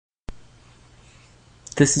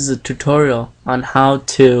This is a tutorial on how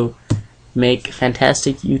to make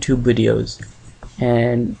fantastic YouTube videos,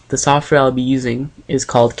 and the software I'll be using is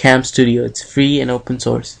called Cam Studio. It's free and open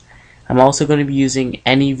source. I'm also going to be using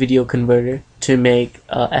any video converter to make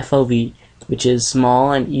FLV, which is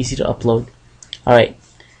small and easy to upload. Alright,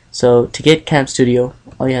 so to get Cam Studio,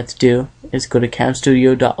 all you have to do is go to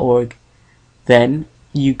camstudio.org. Then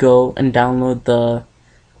you go and download the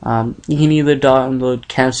you can either download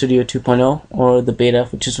Cam Studio 2.0 or the beta,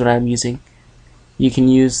 which is what I'm using. You can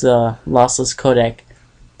use the lossless codec,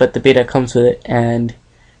 but the beta comes with it, and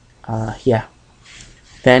yeah.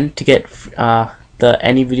 Then to get the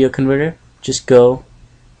any video converter, just go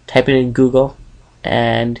type it in Google,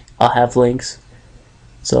 and I'll have links.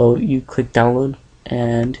 So you click download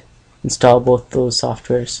and install both those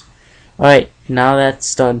softwares. Alright, now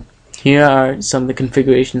that's done. Here are some of the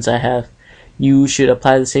configurations I have. You should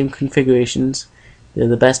apply the same configurations. They're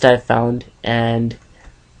the best I've found, and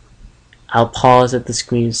I'll pause at the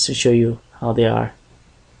screens to show you how they are.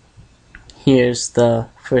 Here's the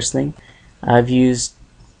first thing. I've used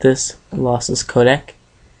this lossless codec.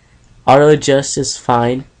 Auto adjust is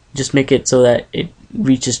fine. Just make it so that it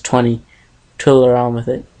reaches 20. Twiddle around with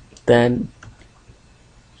it. Then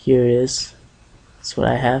here it is. That's what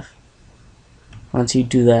I have. Once you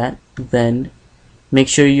do that, then make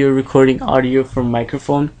sure you're recording audio from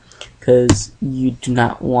microphone, because you do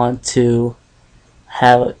not want to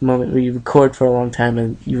have a moment where you record for a long time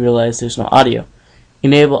and you realize there's no audio.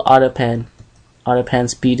 Enable autopan. Autopan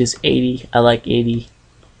speed is 80. I like 80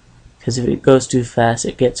 because if it goes too fast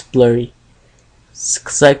it gets blurry.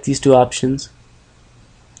 Select these two options.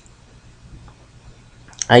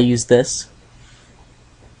 I use this.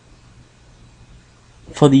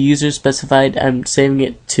 For the user specified, I'm saving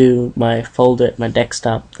it to my folder at my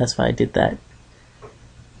desktop. That's why I did that.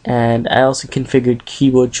 And I also configured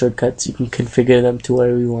keyboard shortcuts. You can configure them to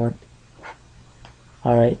whatever you want.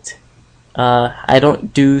 Alright. I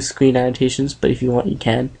don't do screen annotations, but if you want, you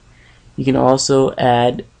can. You can also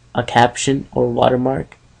add a caption or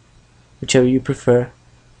watermark, whichever you prefer.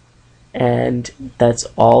 And that's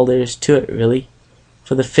all there is to it, really.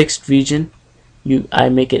 For the fixed region, I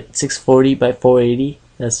make it 640 by 480.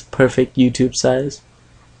 That's perfect YouTube size.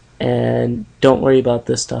 And don't worry about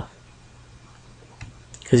this stuff,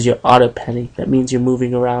 because you're auto panning. That means you're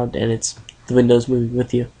moving around and the window's moving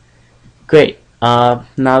with you. Great. Now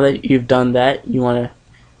that you've done that,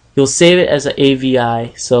 you'll save it as an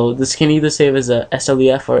AVI. So this can either save as a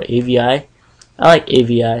SWF or AVI. I like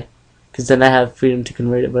AVI because then I have freedom to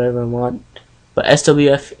convert it whatever I want. But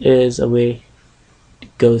SWF is a way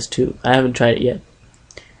it goes to. I haven't tried it yet.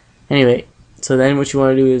 Anyway, so then what you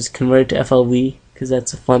want to do is convert it to FLV, because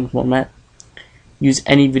that's a fun format. Use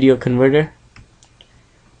any video converter.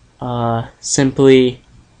 Simply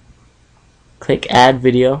click add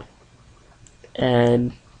video,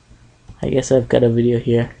 and I guess I've got a video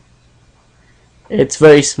here. It's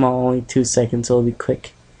very small, only 2 seconds, so it'll be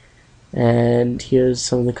quick. And here's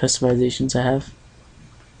some of the customizations I have.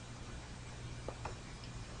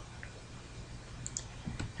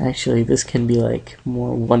 Actually, this can be like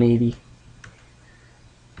more 180.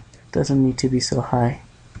 Doesn't need to be so high.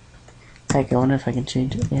 Heck, I wonder if I can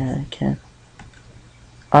change it. Yeah, I can.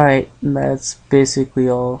 Alright, that's basically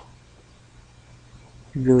all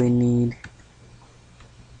you really need.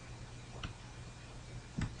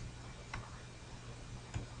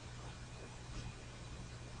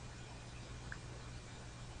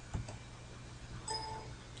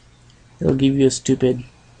 It'll give you a stupid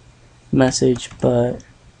message, but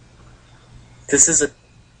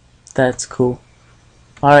that's cool.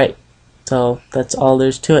 Alright, so that's all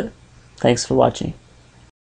there's to it. Thanks for watching.